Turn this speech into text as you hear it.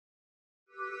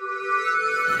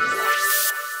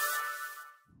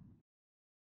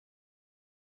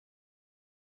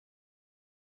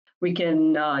we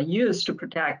can use to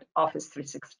protect Office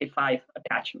 365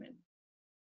 attachment.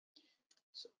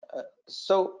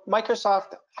 So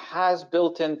Microsoft has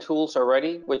built-in tools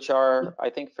already, which are, I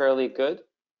think, fairly good.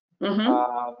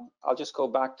 I'll just go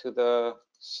back to the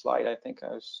slide. I think I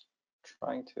was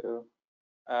trying to.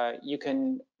 You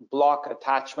can block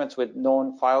attachments with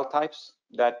known file types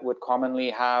that would commonly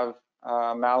have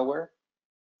malware.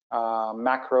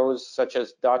 Macros such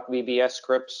as .vbs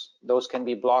scripts, those can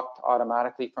be blocked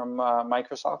automatically from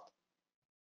Microsoft.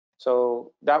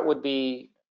 So that would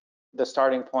be the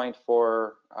starting point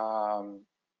for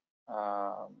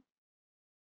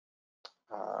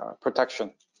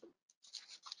protection.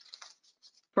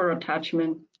 For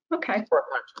attachment, okay. For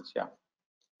attachments, yeah.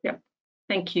 Yeah,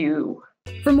 thank you.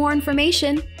 For more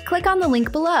information, click on the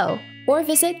link below or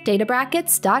visit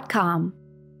databrackets.com.